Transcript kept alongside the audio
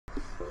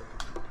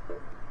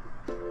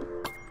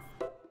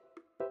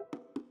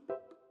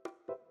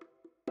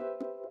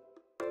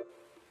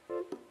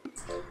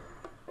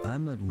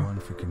I'm not one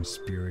for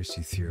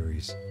conspiracy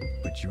theories,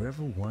 but you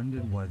ever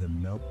wondered why the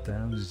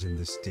meltdowns is in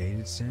the state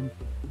it's in?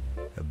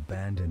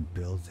 Abandoned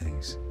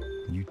buildings,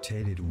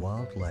 mutated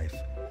wildlife,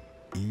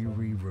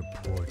 eerie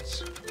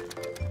reports.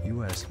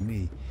 You ask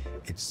me,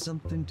 it's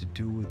something to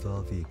do with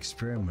all the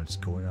experiments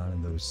going on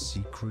in those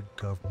secret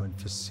government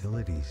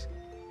facilities.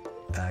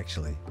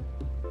 Actually,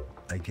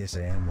 I guess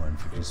I am one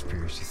for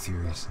conspiracy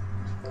theories.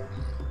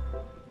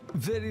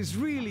 There is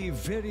really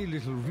very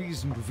little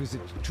reason to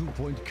visit 2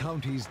 Point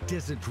County's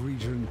desert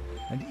region,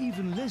 and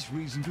even less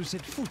reason to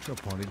set foot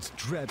upon its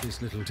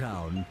drabbest little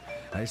town.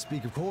 I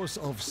speak, of course,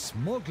 of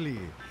Smogley,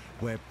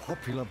 where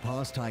popular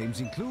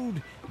pastimes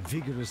include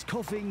vigorous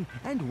coughing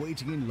and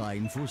waiting in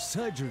line for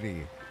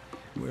surgery.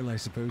 Well, I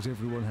suppose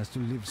everyone has to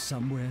live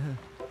somewhere.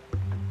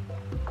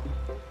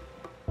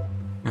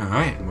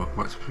 Alright, welcome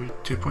back to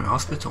 2 Point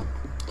Hospital.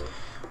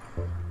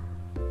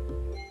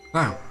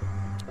 Now,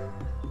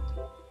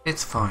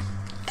 it's fine.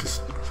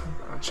 Just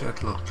actually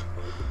had a look.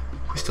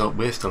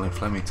 We're still in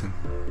Flemington.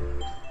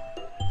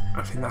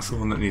 I think that's the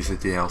one that needs the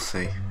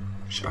DLC,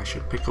 which I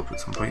should pick up at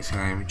some point. So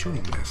I am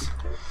enjoying this.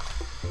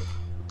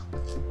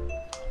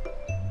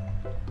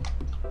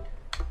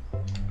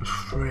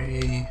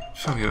 Three.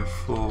 So we have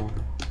four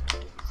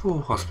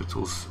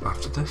hospitals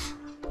after this,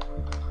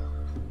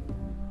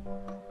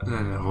 and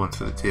then another one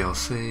for the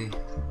DLC.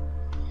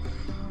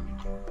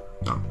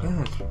 Not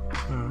bad.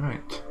 All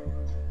right.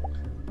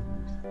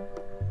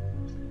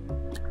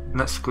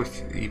 Let's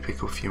quickly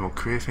pick up a few more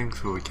career things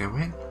before we go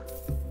in.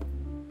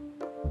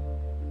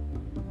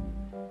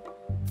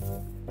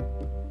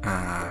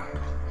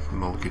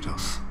 More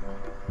kudos.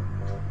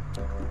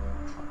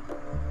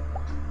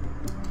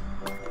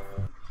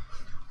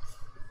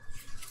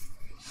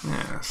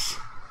 Yes.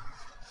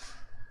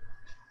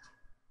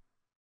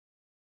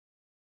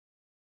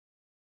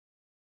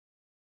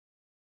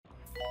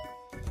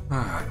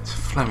 Alright,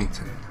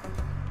 Flemington.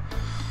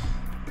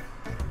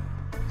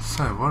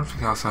 So, one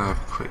thing else I have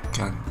a quick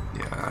scan.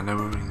 Yeah, I know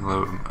we're running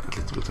low on a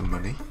little bit of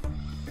money.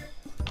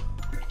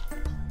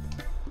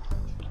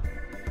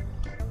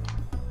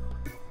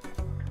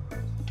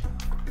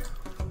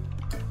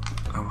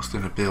 I was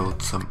going to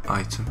build some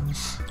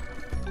items.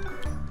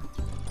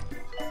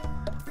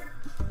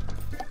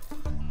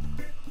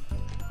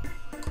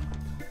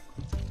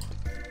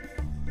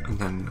 And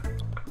then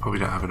probably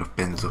don't have enough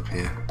bins up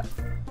here.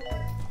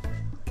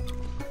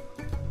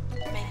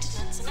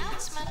 Maintenance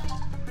announcement.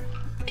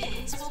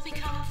 Bins will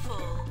become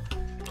full.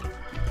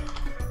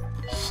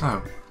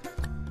 So,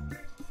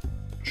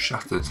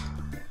 shattered.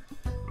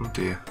 Oh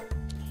dear.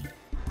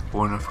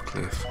 Born off a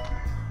cliff.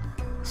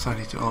 So I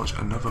need to launch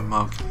another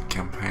marketing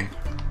campaign.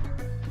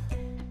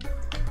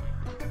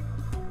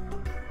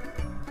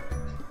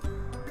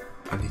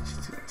 I need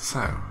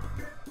to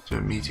do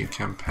a media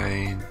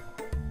campaign.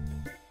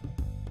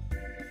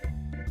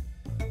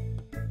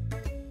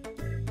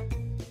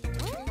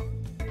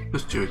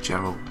 Just do a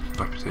general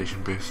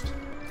reputation boost.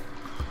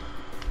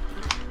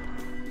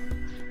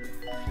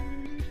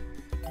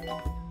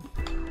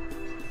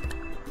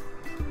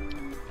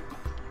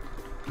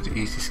 The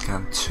Easy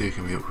Scan 2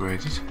 can be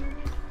upgraded.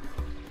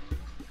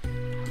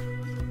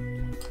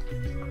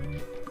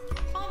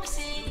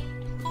 Pharmacy,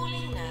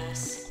 calling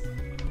nurse.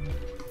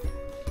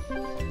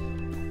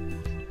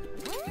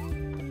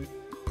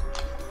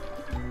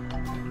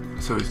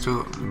 So we've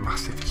still got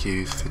massive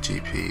queues for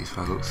GPs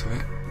by the looks of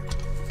it.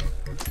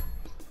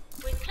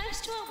 We're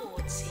close to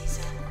award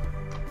season.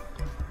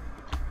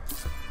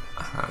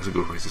 That's a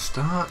good way to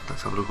start.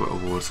 Let's have a look at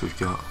what awards we've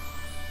got.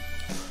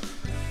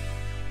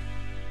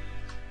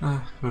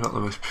 We're not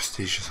the most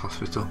prestigious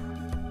hospital.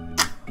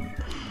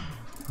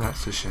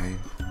 That's a shame.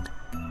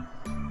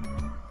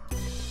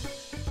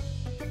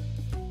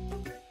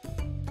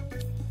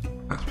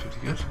 That's pretty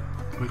good.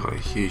 We got a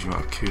huge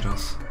amount of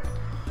kudos.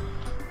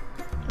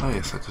 Oh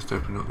yes, I just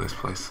opened up this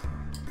place.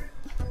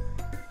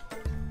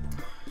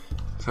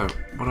 So,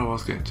 what I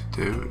was going to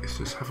do is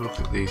just have a look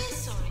at these.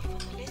 Sorry for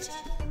the litter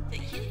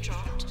that you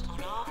dropped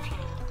on our floor.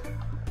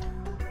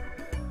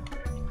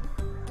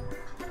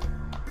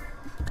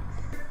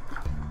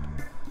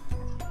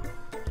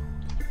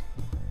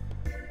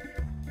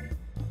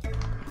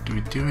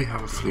 Do we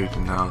have a fluid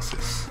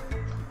analysis?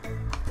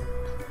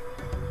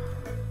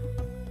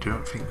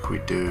 Don't think we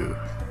do.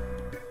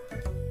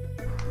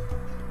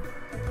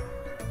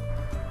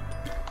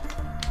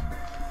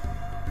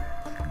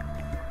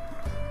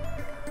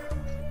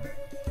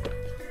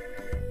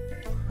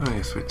 Oh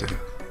yes, we do.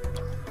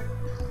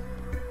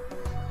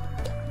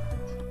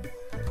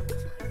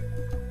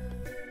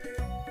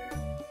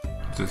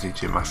 Does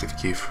need a massive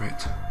queue for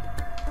it.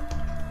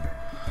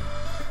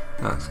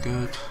 That's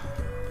good.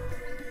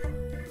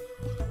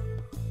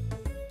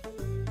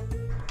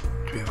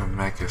 Do we have a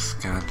mega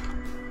scan?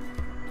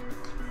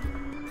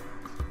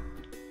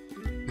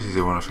 This is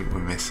the one I think we're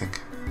missing.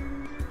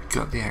 We've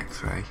got the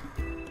X-ray.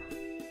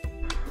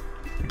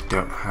 We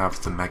don't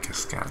have the mega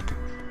scan.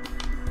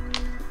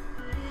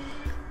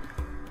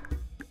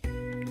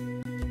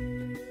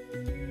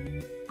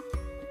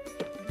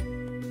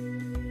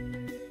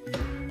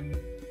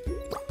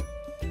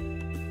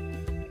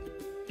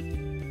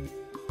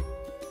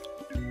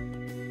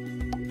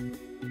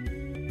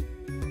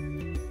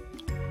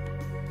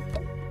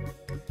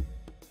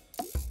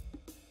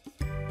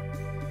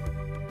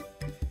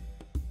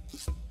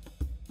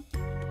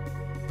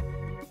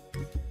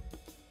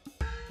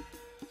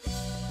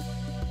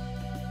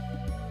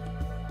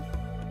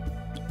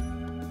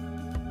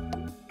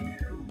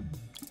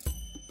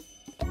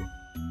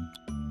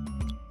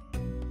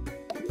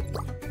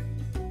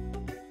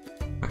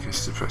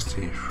 is to press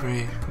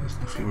T3. There's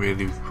nothing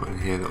really we can put in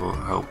here that will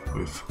help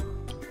with.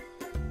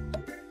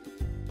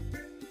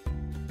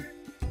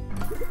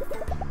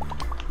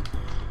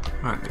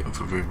 Right, the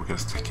other room we're going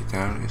to stick it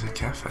down is a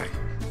cafe.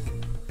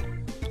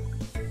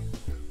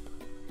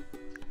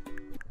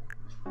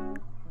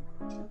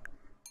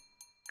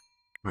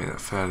 Make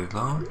that fairly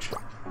large.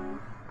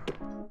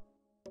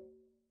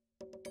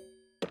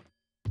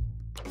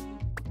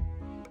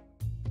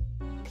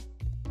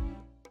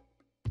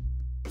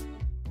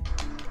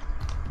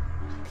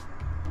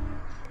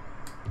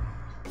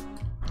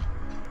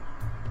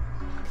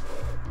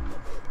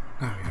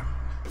 There we go.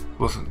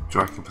 Wasn't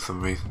dragging for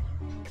some reason.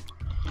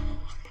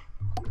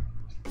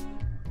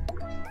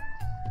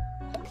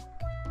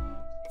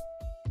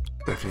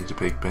 Definitely need a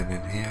big bin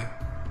in here.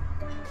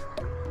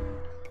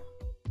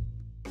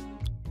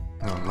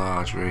 And a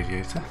large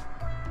radiator.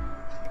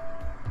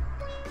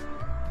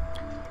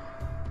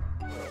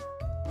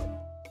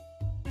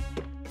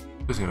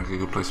 This seems like a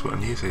good place to put a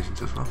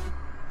newsagent as well.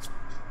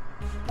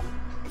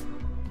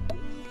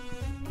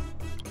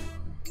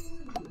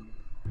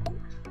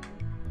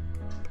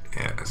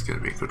 Yeah, that's going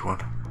to be a good one.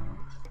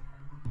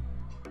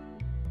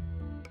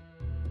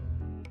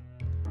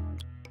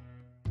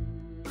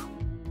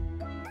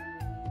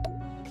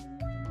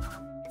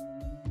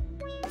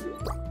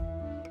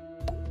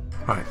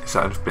 Right, is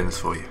that enough bins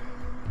for you?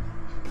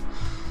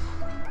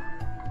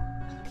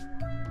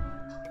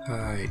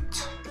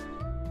 Right.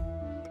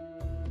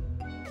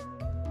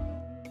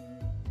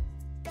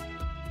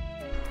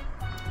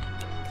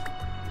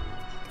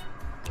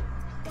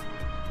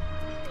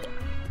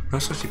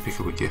 Let's actually pick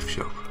up a gift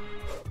shop.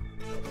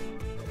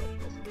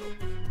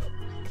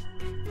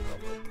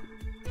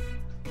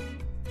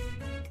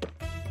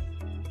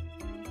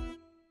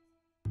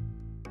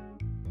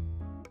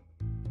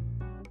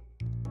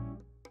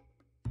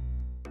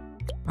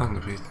 And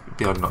it'd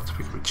be odd not to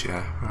pick up a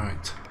chair,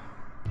 right.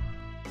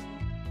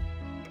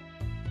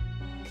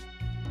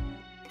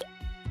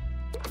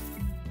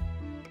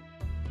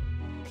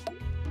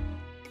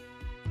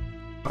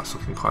 That's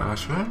looking quite a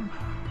nice room.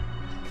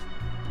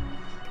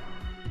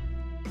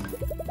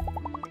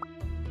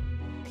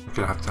 We're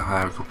gonna have to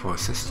hire a couple of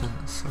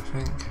assistants, I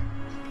think.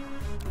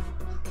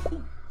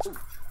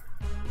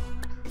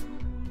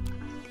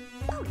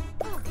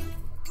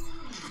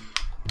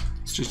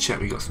 Let's just check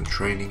we got some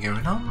training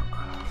going on.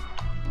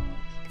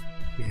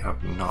 We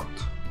have not.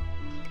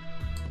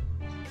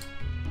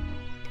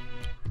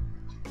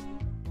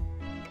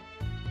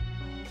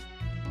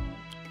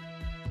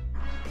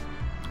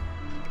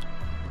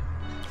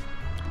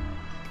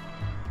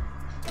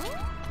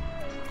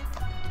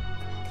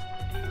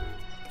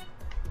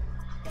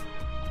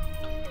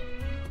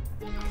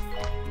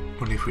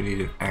 Wonder if we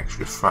need an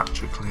extra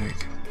fracture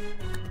clinic.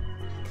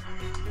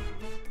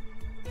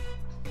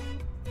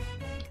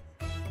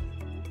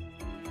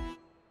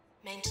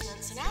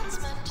 Maintenance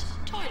announcement.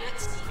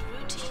 Toilets need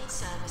routine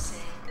servicing.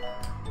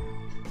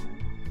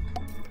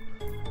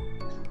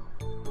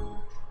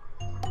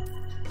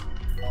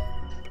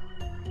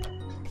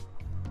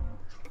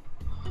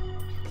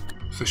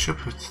 So I should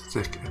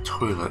stick a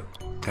toilet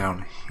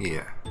down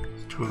here.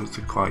 Toilets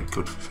are quite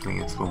good for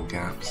filling in small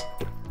gaps.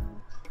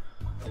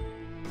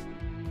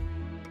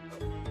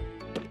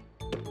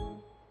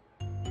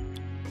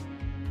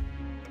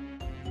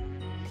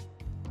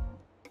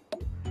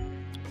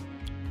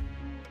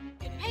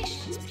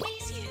 Patients,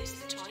 please use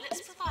the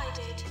toilets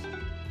provided.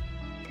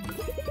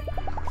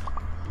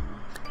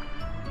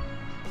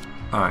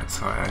 Alright,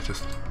 sorry, I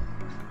just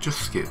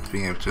skipped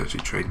being able to actually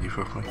train you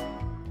properly.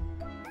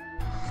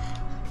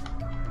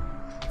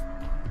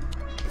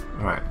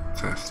 Alright,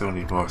 so I still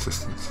need more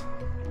assistance.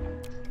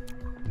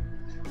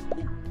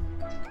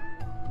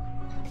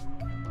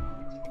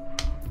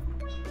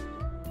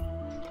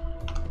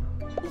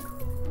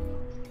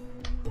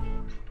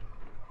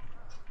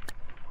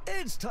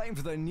 It's time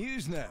for the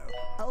news now.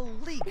 A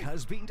leak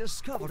has been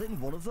discovered in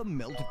one of the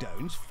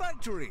Meltdown's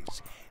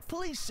factories.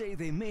 Police say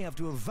they may have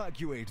to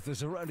evacuate the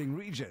surrounding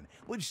region,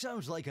 which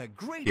sounds like a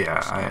great...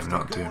 Yeah, I am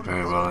not doing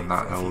very well in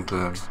that old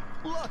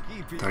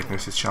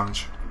diagnosis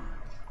challenge.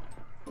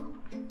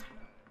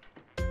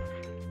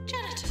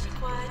 Janitor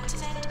required to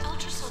vent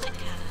ultrasonic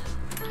cannon.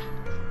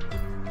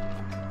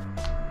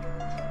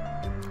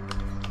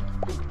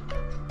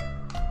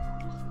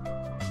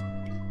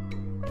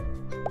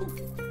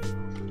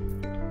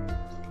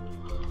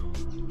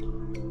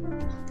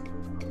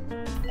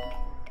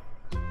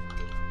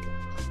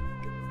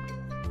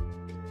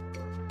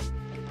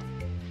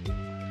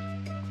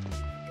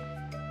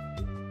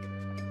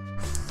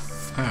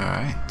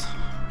 Alright.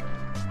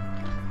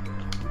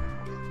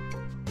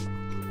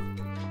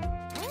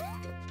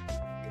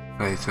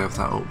 Ready to have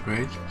that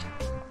upgrade.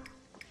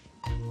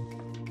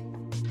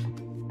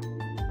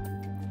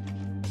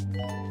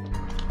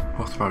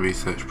 What's my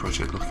research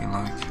project looking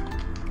like?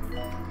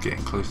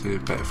 Getting close to a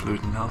better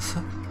fluid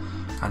analyzer.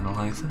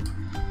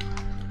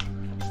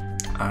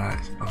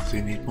 Alright,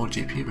 obviously we need more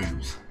GP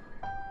rooms.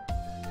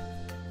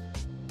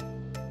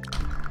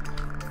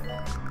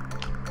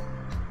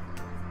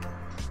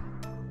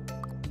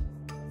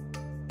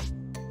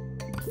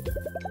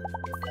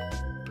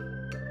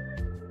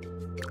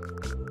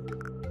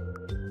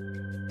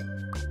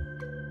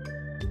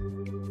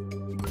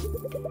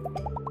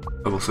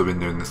 I've also been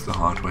doing this the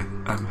hard way.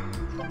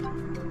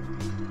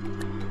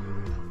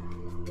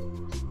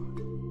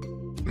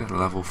 Get a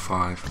level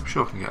 5. I'm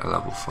sure I can get a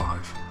level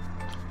 5.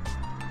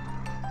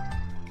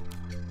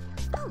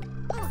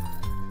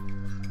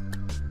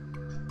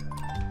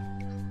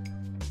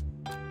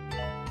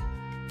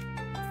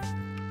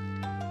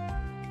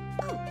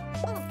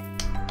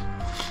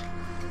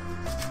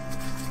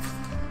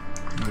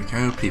 There we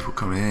go, people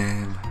come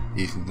in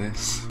using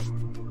this.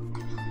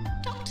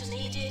 Doctor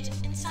needed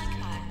in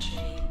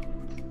psychiatry.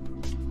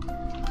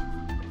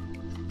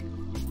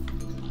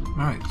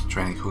 Right,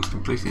 training course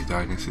completed,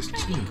 diagnosis 2.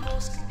 Training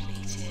course completed.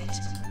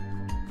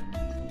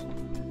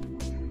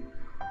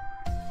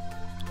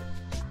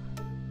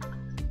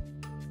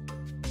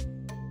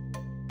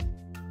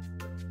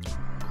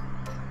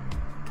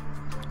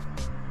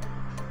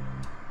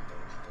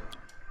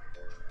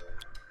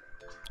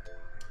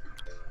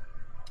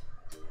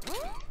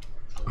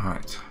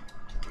 Right,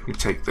 we can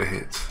take the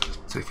hit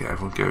to get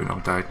everyone going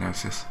on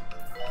diagnosis.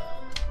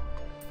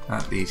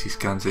 That the easy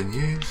scans in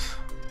use.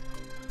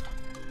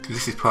 Because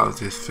this is part of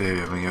this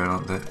theory I've been going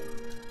on that.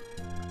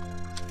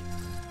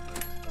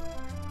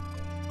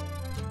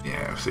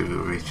 Yeah, obviously we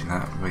were reaching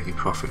that, we're making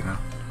profit now.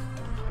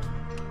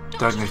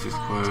 Diagnosis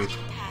quote.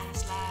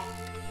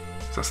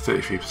 So that's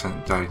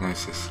 33%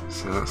 diagnosis,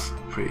 so that's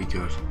pretty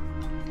good.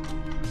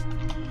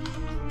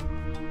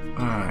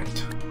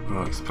 Alright,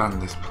 we'll expand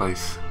this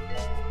place.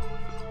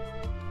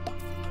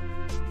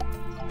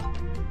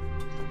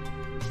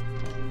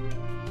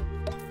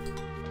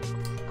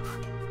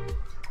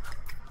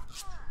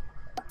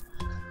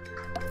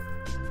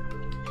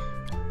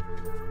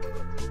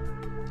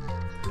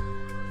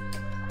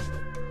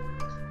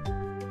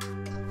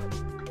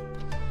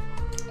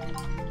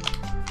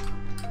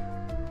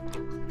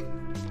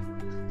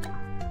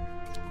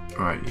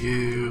 Right,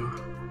 you.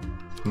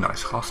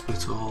 Nice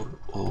hospital,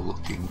 all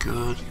looking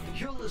good.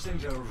 You're listening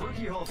to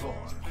Ricky Hawthorne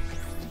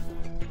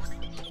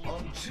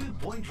on 2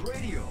 Point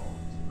Radio.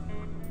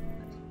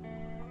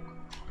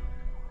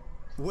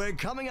 We're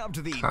coming up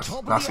to the top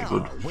of the That's a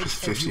good hour, which,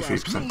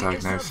 53%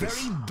 diagnosis.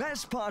 is the very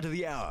best part of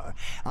the hour.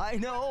 I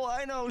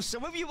know,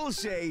 some of you will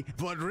say,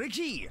 but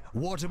Ricky,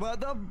 what about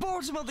the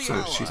bottom of the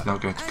hour? So she's now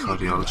going to And you'd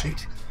be cardiology.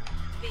 right.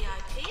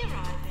 VIP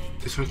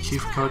arriving. Is there a queue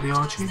for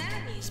cardiology?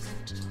 Their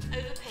amusement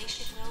over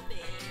patient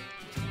well-being.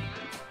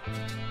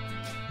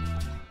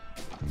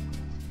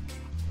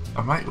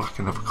 I might whack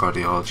another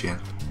cardiology in.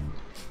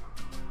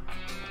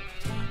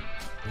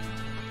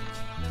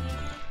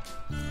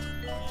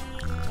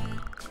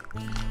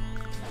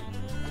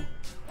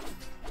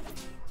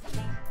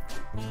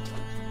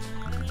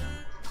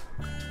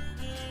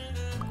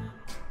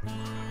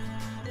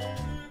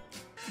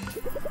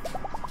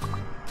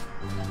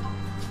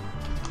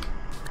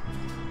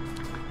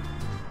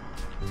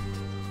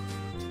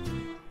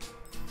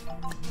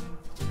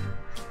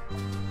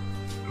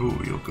 Ooh,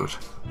 you're good.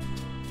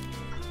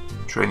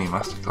 Training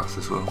masterclass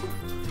as well.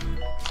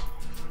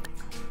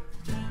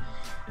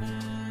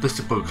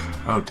 Blister bug.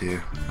 Oh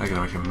dear, they're going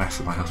to make a mess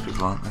of my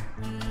hospital, aren't they?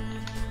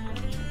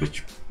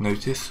 Which,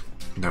 notice,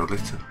 no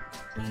litter.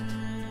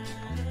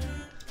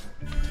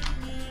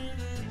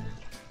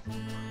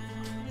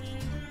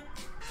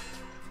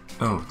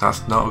 Oh,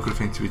 that's not a good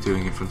thing to be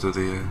doing in front of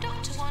the...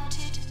 Doctor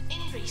wanted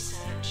in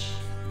research.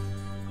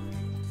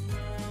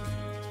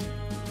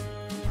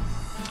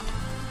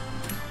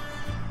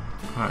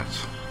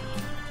 Right.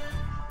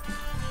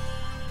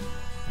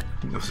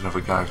 There was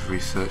another guy with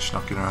research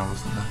knocking around,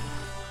 wasn't there?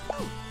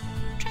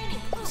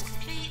 Training course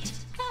complete.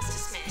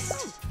 Class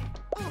dismissed.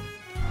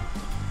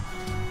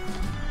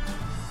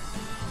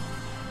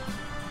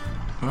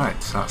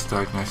 Right, so that's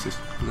diagnosis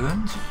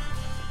learned.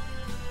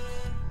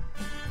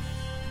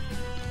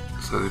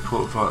 So the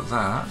important part of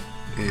that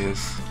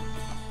is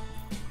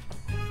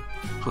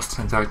plus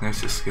 10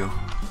 diagnosis skill.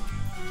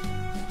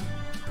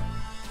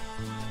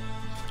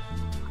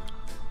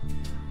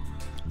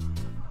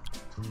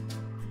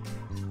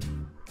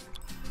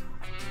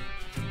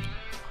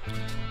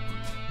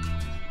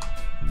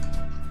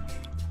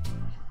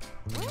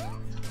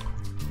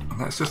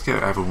 Let's just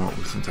get everyone up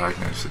with some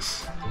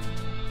diagnosis.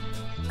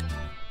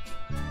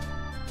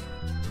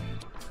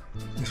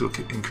 This will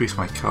increase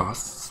my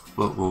costs,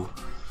 but will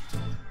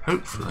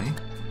hopefully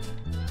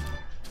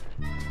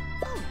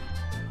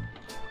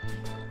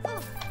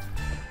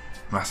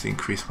massively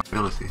increase my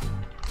ability.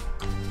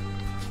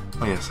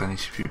 Oh yes, I need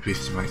to be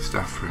boosting my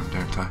staff room,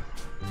 don't I?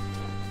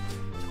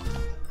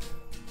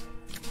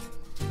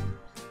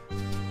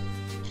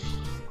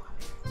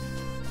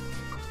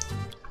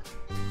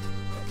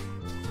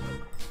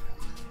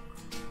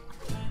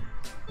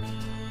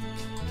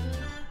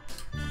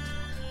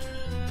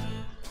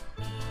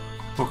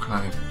 What can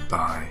I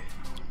buy?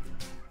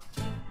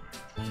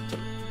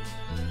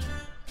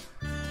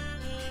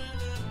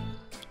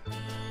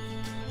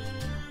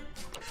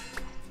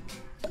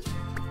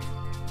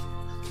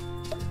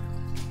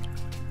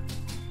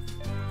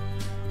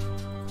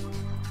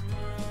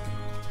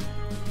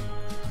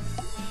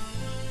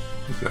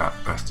 Look at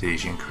that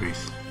prestige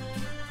increase.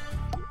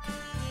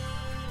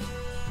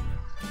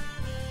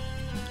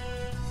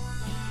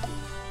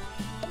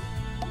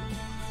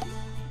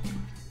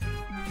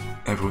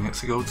 Everyone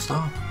gets a gold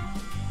star.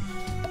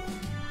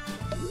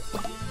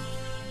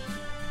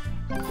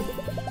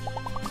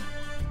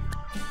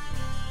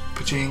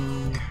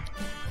 Paching!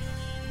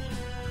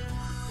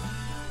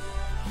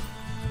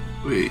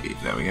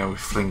 There we go, we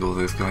fling all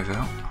those guys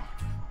out.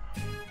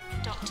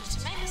 Doctor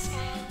Tomato Scale.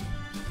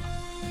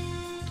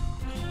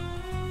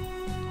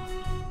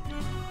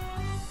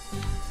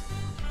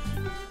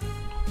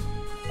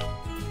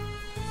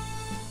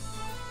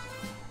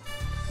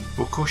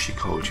 Well, of course you're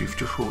cold, you've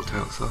just walked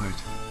outside.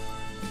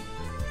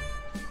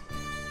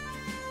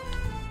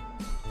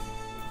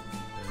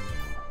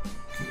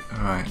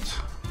 Alright.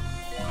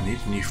 I need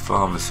a new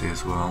pharmacy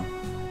as well.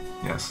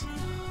 Yes.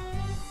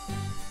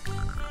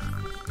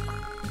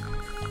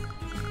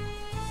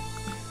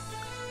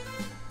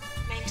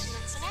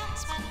 Maintenance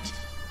announcement.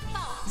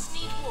 Plants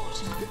need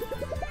water.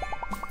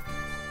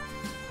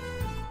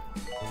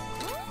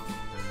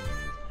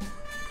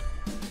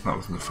 That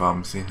wasn't the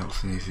pharmacy, that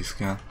was an easy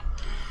scan.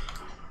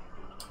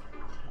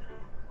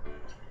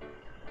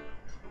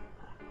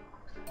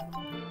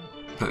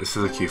 But this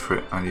is a queue for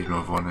it, I need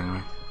another one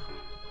anyway.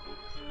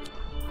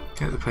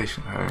 Get the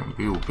patient home,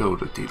 we will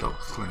build a detox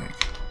clinic.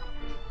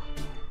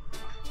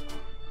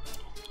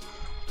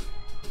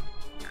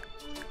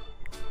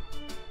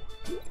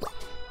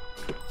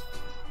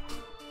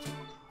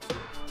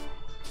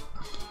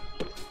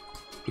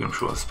 I'm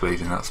sure I've spade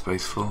in that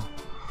space for.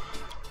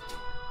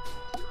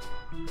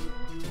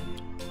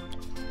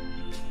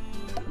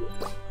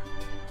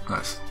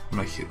 Let's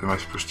make it the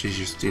most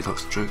prestigious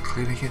detox drug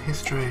clinic in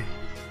history.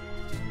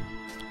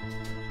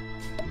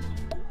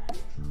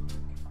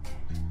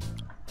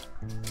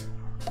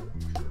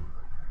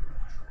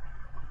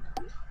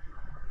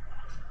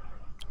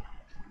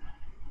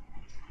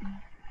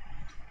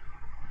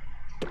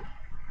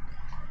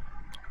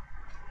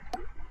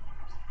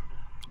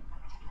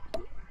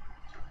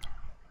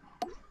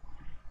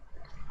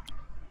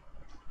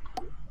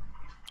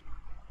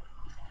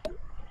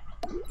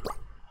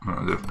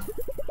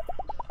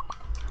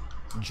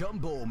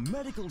 Jumbo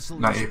Medical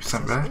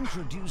 98% rare.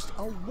 Introduced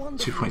a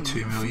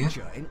 2.2 million.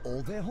 feature in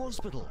all their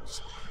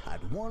hospitals.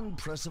 At one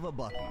press of a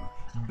button,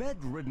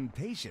 bedridden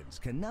patients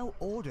can now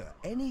order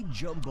any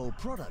Jumbo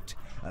product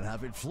and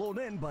have it flown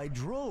in by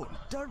drone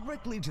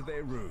directly to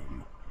their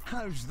room.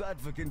 How's that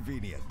for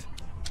convenient?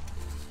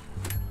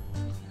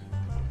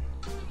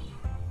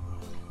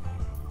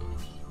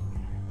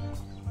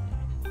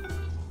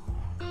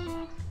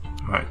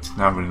 Right,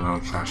 now I'm running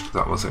out of cash because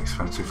that was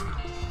expensive.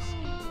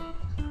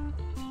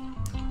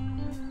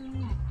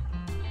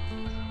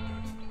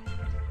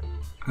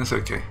 That's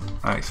okay.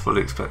 I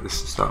fully expect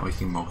this to start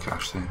making more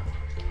cash soon.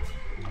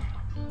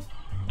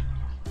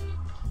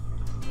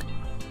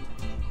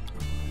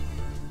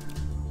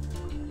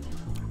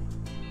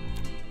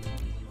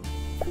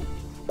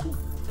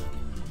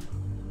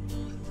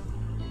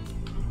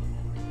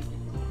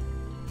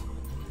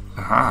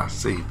 Aha,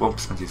 see,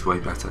 1% is way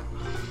better.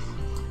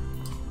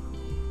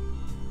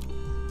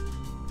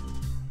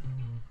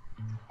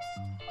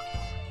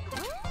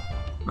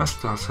 Let's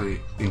start an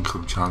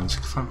income challenge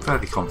because I'm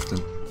fairly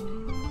confident.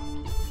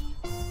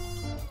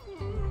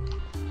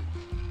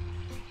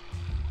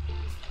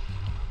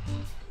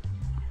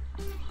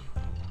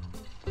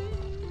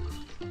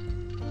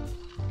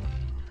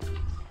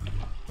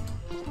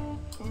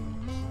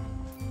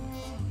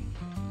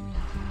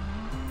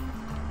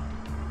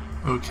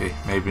 Okay,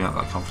 maybe not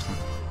that confident.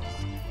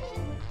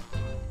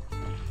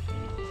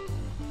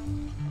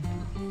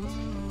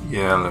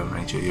 Yeah, Lone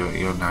Ranger,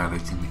 you're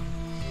annihilating me.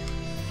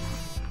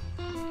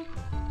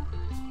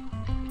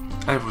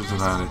 Everyone's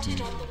annihilating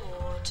me.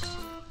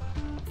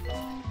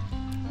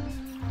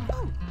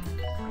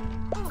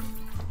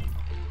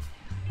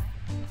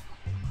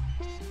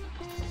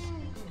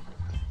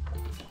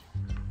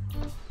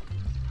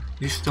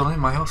 You're still in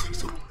my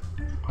hospital?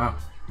 Wow.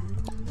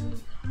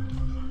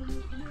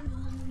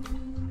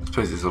 I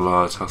suppose it's a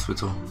large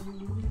hospital.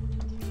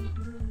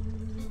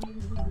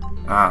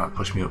 Ah, that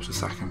pushed me up to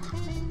second.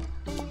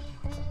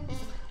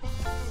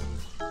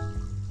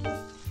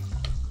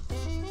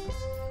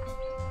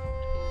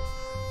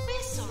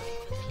 We're sorry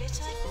for the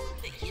litter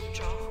that you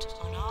dropped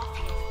on our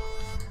floor.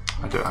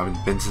 I don't have any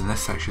bins in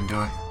this section, do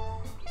I?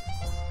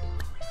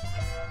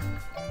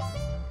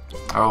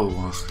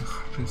 Oh, it's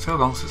been so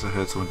long since I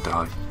heard someone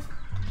die.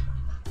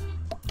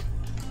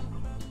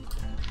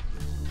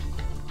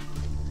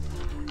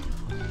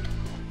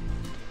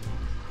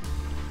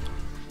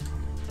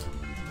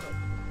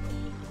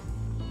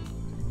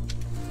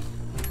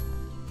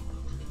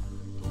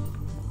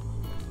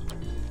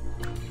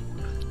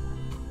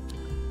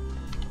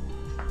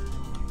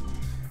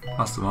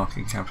 How's the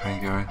marketing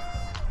campaign going?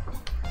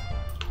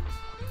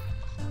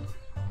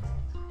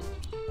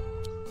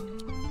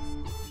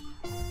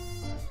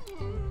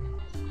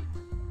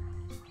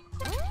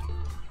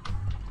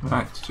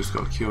 Right, just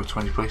got a queue of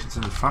 20 patients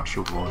in the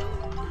fracture ward.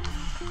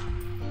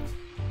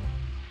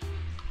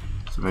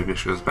 It's So maybe I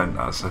should have bent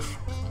that as a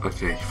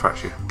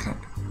fracture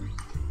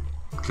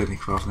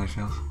clinic rather than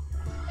anything else.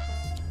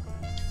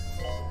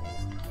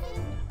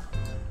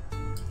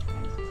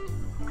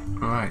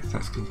 Right,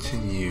 let's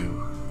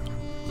continue.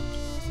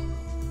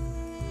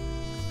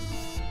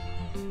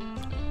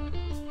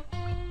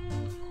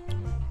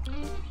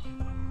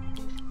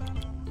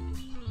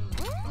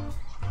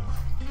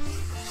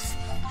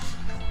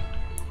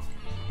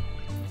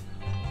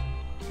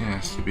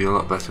 Yes, you'd be a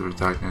lot better with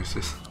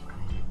diagnosis.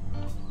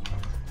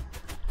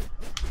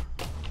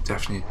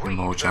 Definitely be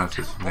more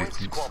chances of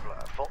Nathan's.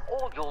 For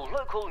all your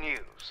local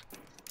news.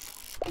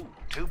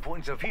 2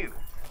 points of view.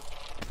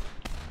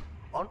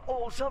 On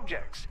all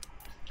subjects.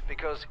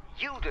 Because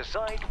you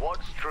decide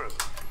what's true.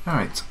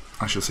 Alright,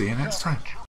 I shall see you next time.